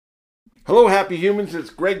Hello, happy humans.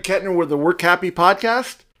 It's Greg Kettner with the Work Happy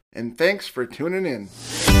podcast, and thanks for tuning in.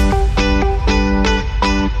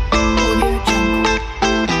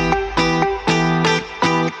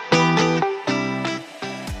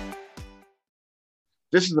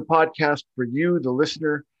 This is a podcast for you, the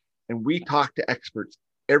listener, and we talk to experts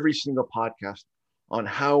every single podcast on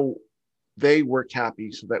how they work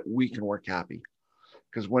happy so that we can work happy.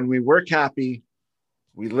 Because when we work happy,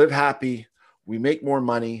 we live happy, we make more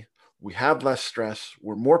money, we have less stress,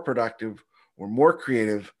 we're more productive, we're more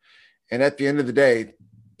creative, and at the end of the day,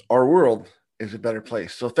 our world is a better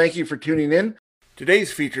place. So thank you for tuning in.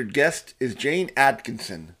 Today's featured guest is Jane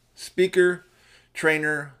Atkinson, speaker,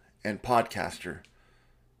 trainer, and podcaster.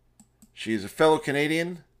 She is a fellow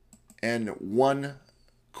Canadian and one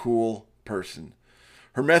cool person.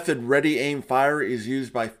 Her method, Ready, Aim, Fire, is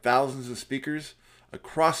used by thousands of speakers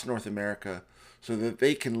across North America so that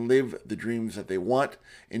they can live the dreams that they want.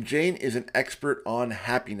 And Jane is an expert on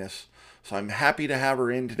happiness. So I'm happy to have her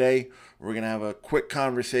in today. We're going to have a quick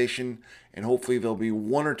conversation, and hopefully there'll be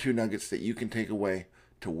one or two nuggets that you can take away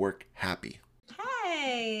to work happy.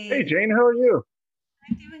 Hey. Hey, Jane, how are you?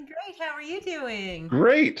 I'm doing great. How are you doing?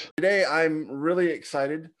 Great. Today I'm really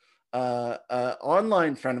excited.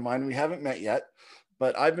 Online friend of mine, we haven't met yet,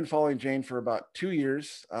 but I've been following Jane for about 2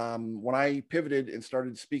 years. When I pivoted and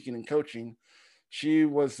started speaking and coaching, she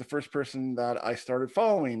was the first person that I started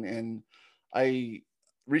following, and I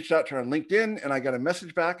reached out to her on LinkedIn and I got a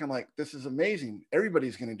message back. I'm like, this is amazing.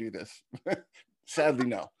 Everybody's going to do this. Sadly,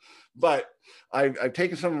 no. But I've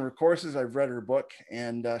taken some of her courses. I've read her book,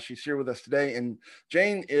 and she's here with us today. And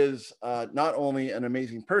Jane is not only an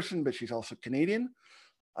amazing person, but she's also Canadian.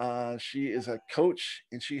 She is a coach,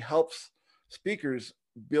 and she helps speakers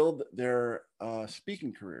build their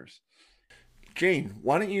speaking careers. Jane,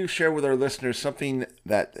 why don't you share with our listeners something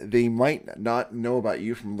that they might not know about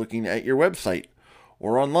you from looking at your website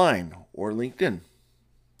or online or LinkedIn?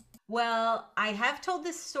 Well, I have told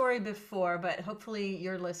this story before, but hopefully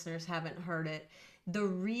your listeners haven't heard it. The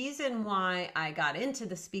reason why I got into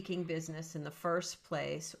the speaking business in the first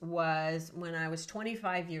place was when I was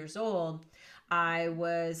 25 years old. I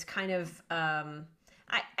was kind of,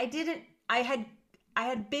 I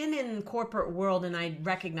had been in the corporate world, and I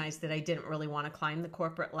recognized that I didn't really want to climb the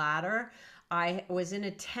corporate ladder. I was in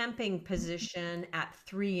a temping position at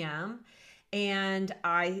 3M, and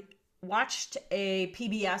I watched a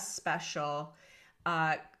PBS special,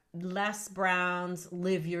 uh, Les Brown's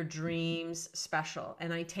Live Your Dreams special,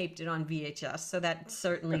 and I taped it on VHS, so that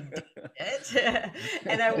certainly did it.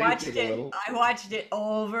 And I watched it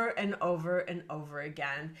over and over and over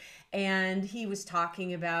again. And he was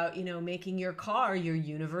talking about, making your car your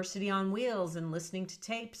university on wheels, and listening to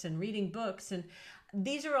tapes and reading books. And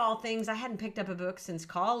these are all things I hadn't picked up a book since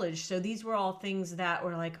college. So these were all things that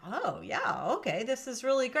were like, oh, yeah, okay, this is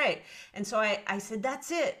really great. And so I said, that's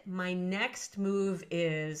it. My next move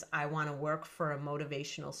is I want to work for a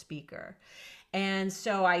motivational speaker. And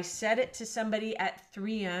so I said it to somebody at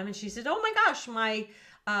 3M, and she said, oh my gosh, my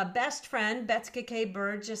best friend, Betska K.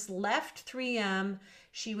 Bird, just left 3M.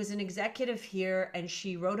 She was an executive here, and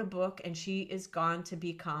she wrote a book, and she is gone to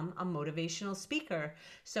become a motivational speaker.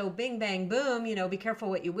 So bing, bang, boom, be careful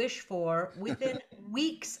what you wish for. Within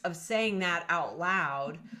weeks of saying that out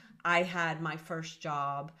loud, I had my first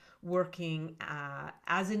job working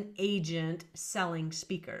as an agent selling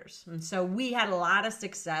speakers. And so we had a lot of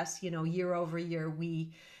success, year over year.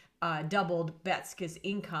 We doubled Betska's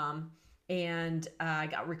income, and I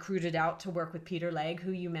got recruited out to work with Peter Legge,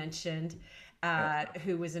 who you mentioned,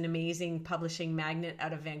 who was an amazing publishing magnate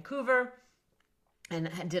out of Vancouver, and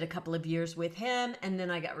did a couple of years with him. And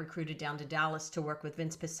then I got recruited down to Dallas to work with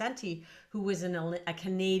Vince Pacenti, who was a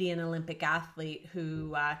Canadian Olympic athlete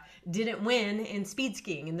who didn't win in speed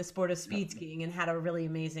skiing, in the sport of speed skiing, and had a really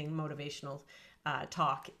amazing motivational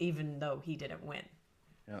talk, even though he didn't win.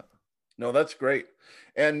 Yeah. No, that's great.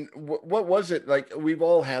 And what was it like? We've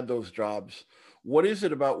all had those jobs. What is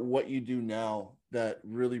it about what you do now that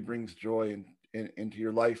really brings joy into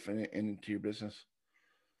your life and into your business?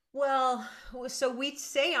 Well, so we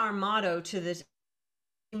say our motto to the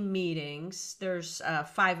meetings. There's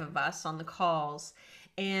 5 of us on the calls,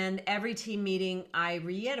 and every team meeting I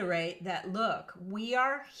reiterate that, look, we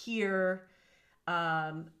are here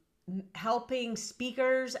helping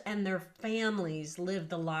speakers and their families live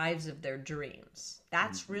the lives of their dreams.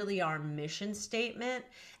 That's really our mission statement.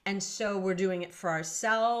 And so we're doing it for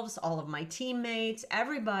ourselves, all of my teammates,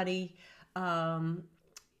 everybody.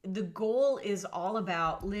 the goal is all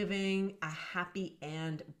about living a happy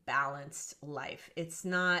and balanced life. It's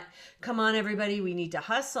not, come on, everybody, we need to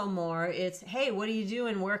hustle more. It's, hey, what are you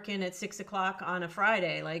doing working at 6 o'clock on a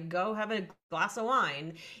Friday? Like, go have a glass of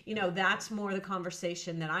wine. That's more the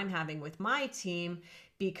conversation that I'm having with my team,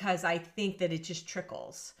 because I think that it just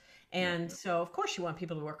trickles. Yeah. And so, of course, you want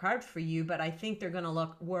people to work hard for you, but I think they're going to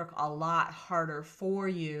work a lot harder for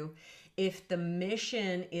you if the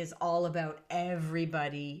mission is all about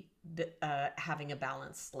everybody having a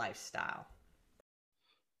balanced lifestyle.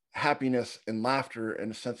 Happiness and laughter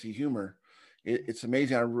and a sense of humor. It's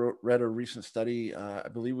amazing. I read a recent study, I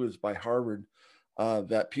believe it was by Harvard,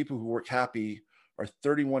 that people who work happy are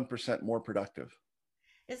 31% more productive.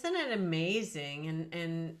 Isn't it amazing?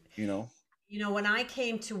 And You know, when I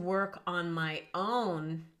came to work on my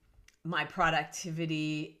own, my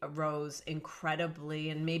productivity rose incredibly.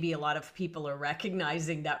 And maybe a lot of people are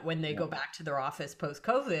recognizing that when they yeah, go back to their office post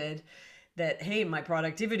COVID, that, hey, my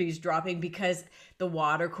productivity is dropping because the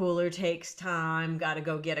water cooler takes time, got to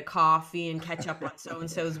go get a coffee and catch up on so and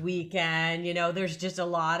so's weekend. There's just a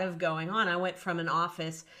lot of going on. I went from an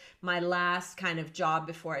office, my last kind of job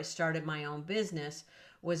before I started my own business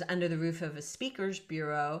was under the roof of a speakers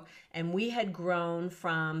bureau, and we had grown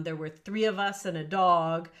from, there were three of us and a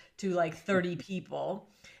dog, to like 30 people.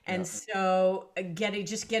 yeah. And so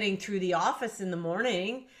getting through the office in the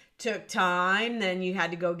morning took time. Then you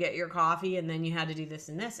had to go get your coffee, and then you had to do this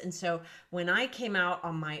and this. And so when I came out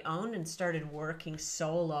on my own and started working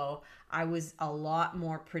solo, I was a lot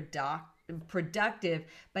more productive,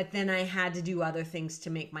 but then I had to do other things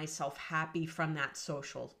to make myself happy from that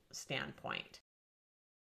social standpoint.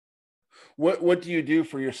 What do you do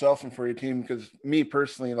for yourself and for your team? Because me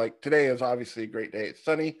personally, like today is obviously a great day. It's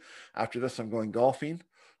sunny. After this, I'm going golfing.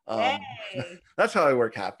 Um, Yay. that's how I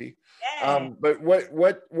work happy. Yay. But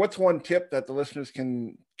what's one tip that the listeners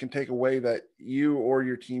can take away that you or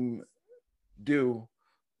your team do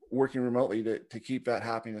working remotely to keep that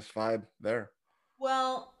happiness vibe there?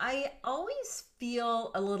 Well, I always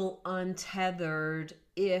feel a little untethered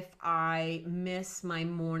if I miss my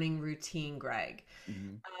morning routine, Greg.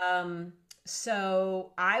 Hmm. Um,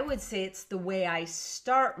 so I would say it's the way I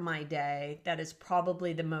start my day that is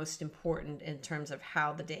probably the most important in terms of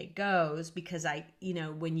how the day goes, because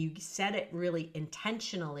when you set it really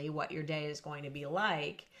intentionally, what your day is going to be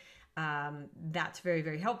like, that's very,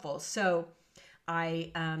 very helpful. So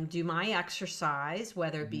I do my exercise,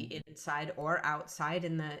 whether it Hmm. be inside or outside.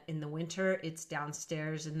 In the winter, it's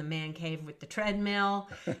downstairs in the man cave with the treadmill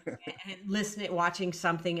and listening, watching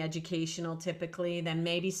something educational, typically. Then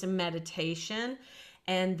maybe some meditation,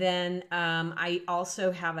 and then I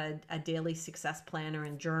also have a daily success planner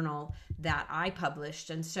and journal that I published.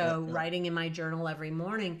 And Yeah, so, yeah, writing in my journal every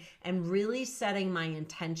morning and really setting my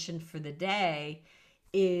intention for the day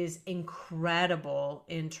is incredible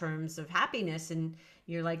in terms of happiness. And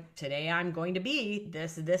you're like, today I'm going to be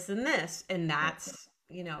this, this, and this. And yeah. that's,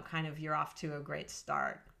 kind of, you're off to a great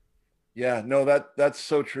start. Yeah, no, that's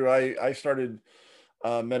so true. I started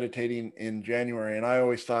meditating in January, and I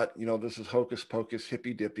always thought, this is hocus pocus,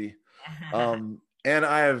 hippy dippy. And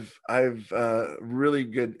I've really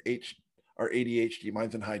good or ADHD.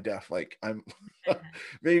 Mine's in high def. Like I'm,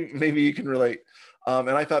 maybe you can relate. And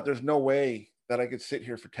I thought there's no way that I could sit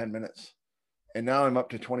here for 10 minutes, and now I'm up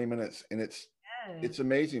to 20 minutes, and it's Yes.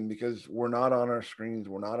 amazing because we're not on our screens,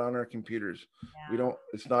 we're not on our computers. We Yeah. don't.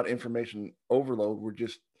 It's not information overload. We're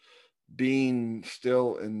just being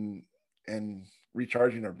still and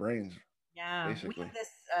recharging our brains, Yeah, we basically. have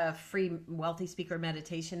this free wealthy speaker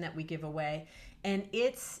meditation that we give away, and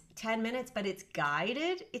it's 10 minutes, but it's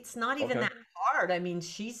guided. It's not even Okay. that hard. I mean,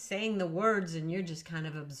 she's saying the words, and you're just kind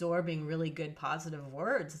of absorbing really good, positive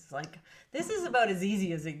words. It's like, this is about as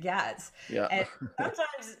easy as it gets. Yeah. And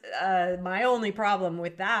sometimes my only problem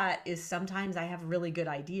with that is sometimes I have really good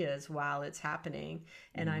ideas while it's happening,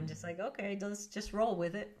 and I'm just Mm, like, okay, let's just roll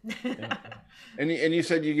with it. yeah. And you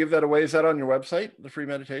said you give that away. Is that on your website, the free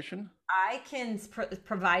meditation? I can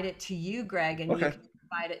provide it to you, Greg, and you Okay. can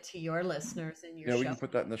provide it to your listeners in your Yeah, we show. can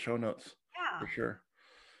put that in the show notes Yeah. for sure.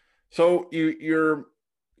 So you're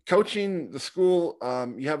coaching the school.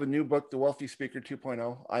 You have a new book, The Wealthy Speaker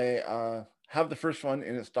 2.0. I have the first one,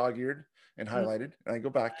 and it's dog-eared and Mm, highlighted, and I go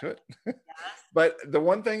back to it. yes. But the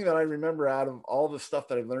one thing that I remember out of all the stuff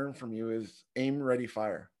that I've learned from you is aim, ready,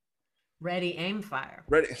 fire. Ready, aim, fire.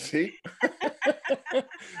 Ready, see?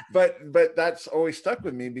 But that's always stuck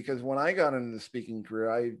with me because when I got into the speaking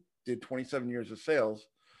career, I did 27 years of sales.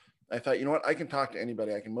 I thought, you know what, I can talk to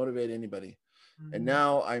anybody, I can motivate anybody. And Mhm.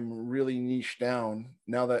 now I'm really niche down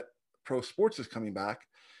now that pro sports is coming back.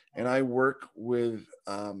 and I work with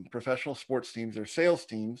professional sports teams or sales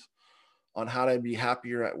teams on how to be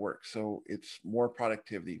happier at work. So it's more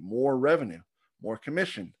productivity, more revenue, more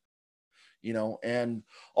commission, and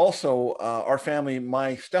also our family,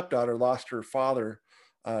 my stepdaughter lost her father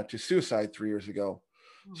to suicide 3 years ago.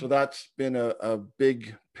 So Oh. that's been a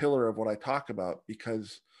big pillar of what I talk about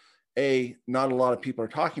because not a lot of people are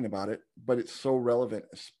talking about it, but it's so relevant,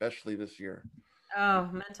 especially this year. Oh,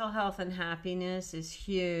 mental health and happiness is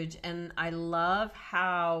huge. And I love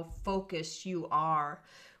how focused you are.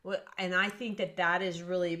 And I think that that is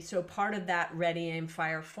really so part of that ready, aim,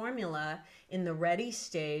 fire formula in the ready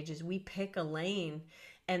stage is we pick a lane.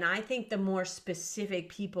 And I think the more specific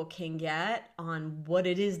people can get on what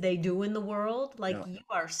it is they do in the world, like Yeah. you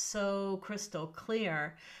are so crystal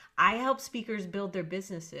clear. I help speakers build their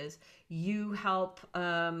businesses. You help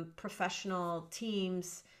professional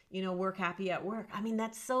teams work happy at work. I mean,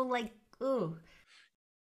 that's so like, ooh.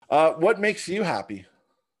 What makes you happy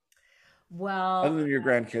other Well, than your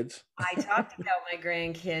grandkids? I talked about my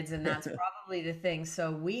grandkids, and that's probably the thing.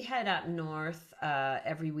 So we head up north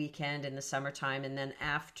every weekend in the summertime, and then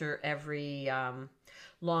after every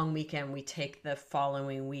long weekend, we take the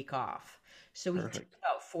following week off. So we take Perfect.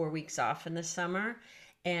 about 4 weeks off in the summer.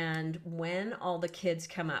 And when all the kids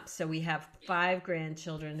come up, so we have five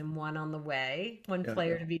grandchildren and one on the way, one Yeah.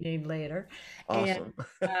 player to be named later. And Awesome.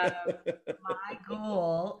 uh, my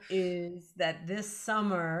goal is that this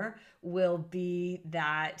summer will be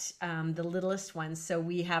that the littlest ones. So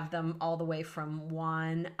we have them all the way from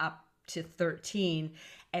 1 up to 13,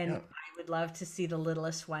 and Yeah. I would love to see the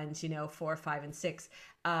littlest ones, 4, 5, and 6,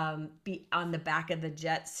 be on the back of the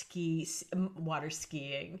jet ski, water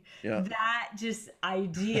skiing. Yeah. That just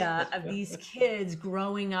idea of these kids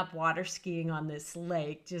growing up water skiing on this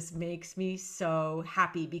lake just makes me so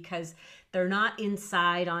happy because they're not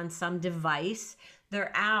inside on some device.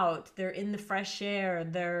 They're out, they're in the fresh air,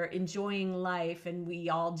 they're enjoying life, and we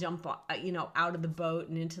all jump, out of the boat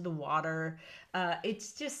and into the water.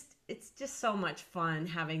 It's just so much fun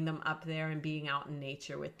having them up there and being out in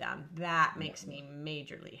nature with them. That makes me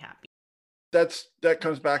majorly happy. That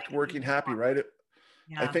comes back to working happy, right? I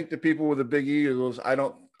Yeah. think the people with the big egos, I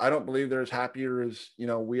don't believe they're as happier as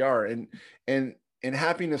we are, and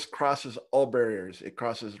happiness crosses all barriers. It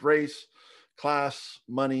crosses race, class,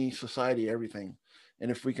 money, society, everything. And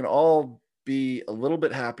if we can all be a little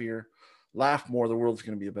bit happier, laugh more, the world's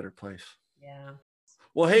going to be a better place. Yeah.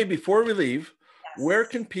 Well, hey, before we leave, where Yes.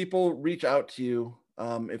 can people reach out to you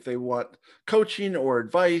if they want coaching or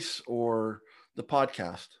advice or the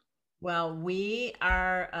podcast? Well, we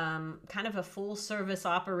are kind of a full service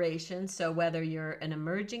operation. So, whether you're an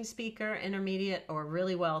emerging speaker, intermediate, or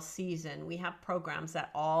really well seasoned, we have programs at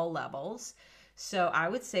all levels. So, I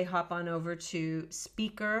would say hop on over to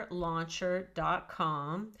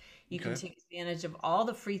speakerlauncher.com. You can Okay. take advantage of all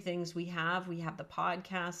the free things we have. We have the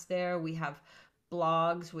podcast there, we have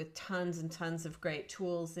blogs with tons and tons of great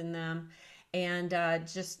tools in them. And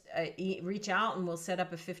just reach out and we'll set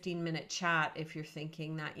up a 15-minute chat if you're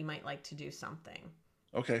thinking that you might like to do something.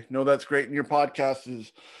 Okay. No, that's great. And your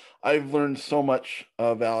podcast I've learned so much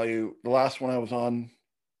value. The last one I was on,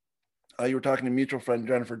 you were talking to mutual friend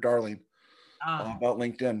Jennifer Darling Ah, about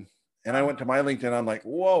LinkedIn. And I oh, went to my LinkedIn. I'm like,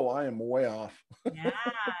 whoa, I am way off. yeah.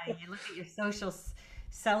 You look at your social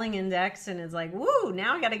selling index and it's like, woo,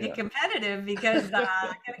 now I got to get Yeah. competitive because I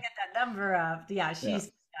got to get that number up. Yeah, Yeah.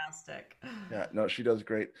 she's fantastic. Yeah. No, she does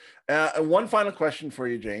great. And one final question for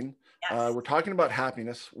you, Jane. Yes. We're talking about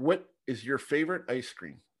happiness. What is your favorite ice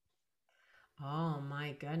cream? Oh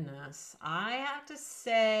my goodness. I have to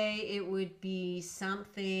say it would be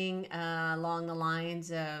something along the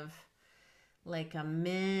lines of like a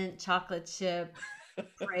mint chocolate chip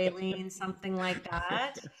praline, something like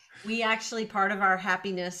that. We actually, part of our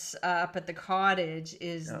happiness up at the cottage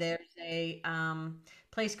is Yeah. there's a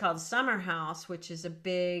place called Summer House, which is a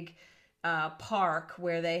big park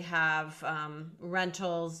where they have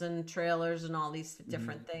rentals and trailers and all these Mhm.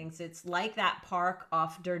 different things. It's like that park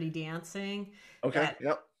off Dirty Dancing Okay. that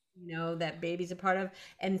Yep. that baby's a part of.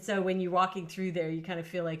 And so when you're walking through there, you kind of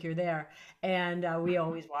feel like you're there. And we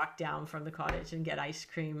always walk down from the cottage and get ice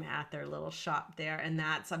cream at their little shop there. And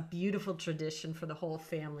that's a beautiful tradition for the whole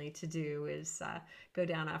family to do is go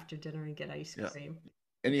down after dinner and get ice Yeah. cream.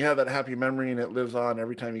 And you have that happy memory and it lives on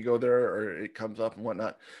every time you go there or it comes up and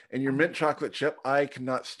whatnot. And your mint chocolate chip, I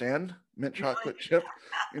cannot stand mint Really? chocolate chip.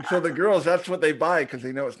 And so the girls, that's what they buy because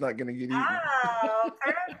they know it's not going to get eaten. Oh,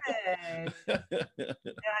 perfect. Yeah,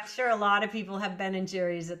 I'm sure a lot of people have Ben and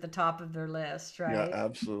Jerry's at the top of their list, Yeah, right?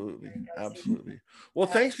 absolutely. There you go. See, Absolutely. Well,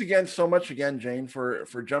 yeah. thanks again so much again, Jane, for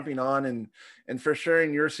jumping on and for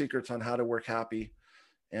sharing your secrets on how to work happy.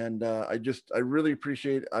 And I really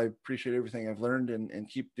appreciate everything I've learned, and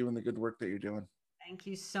keep doing the good work that you're doing. Thank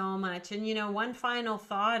you so much. And one final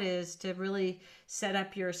thought is to really set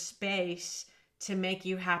up your space to make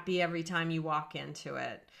you happy every time you walk into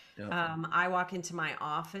it. Yeah. I walk into my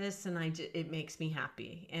office and it makes me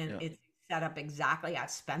happy, and Yeah. it's set up exactly. I've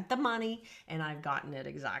spent the money and I've gotten it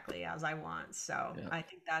exactly as I want. So Yeah. I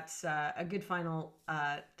think that's a good final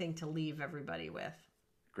thing to leave everybody with.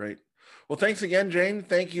 Great. Well, thanks again, Jane.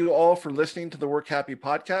 Thank you all for listening to the Work Happy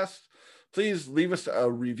podcast. Please leave us a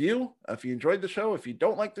review if you enjoyed the show. If you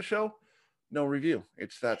don't like the show, no review.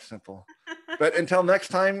 It's that simple. But until next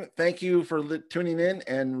time, thank you for tuning in,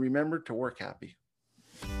 and remember to work happy.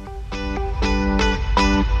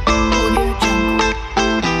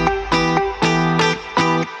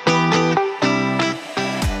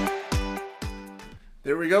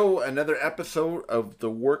 There we go. Another episode of the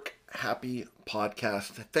Work Happy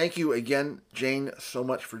podcast. Thank you again, Jane, so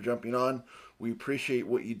much for jumping on. We appreciate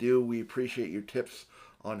what you do. We appreciate your tips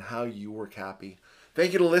on how you work happy.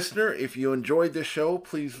 Thank you to listener. If you enjoyed this show,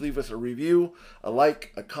 please leave us a review, a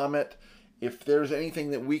like, a comment. If there's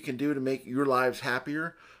anything that we can do to make your lives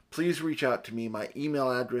happier, please reach out to me. My email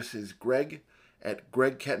address is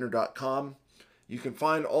greg@gregkettner.com. You can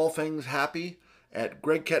find all things happy at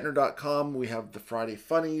gregkettner.com. We have the Friday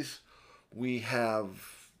Funnies. We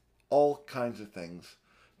have all kinds of things,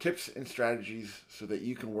 tips and strategies so that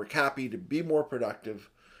you can work happy to be more productive,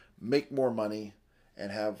 make more money, and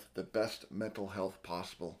have the best mental health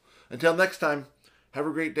possible. Until next time, have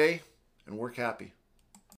a great day and work happy.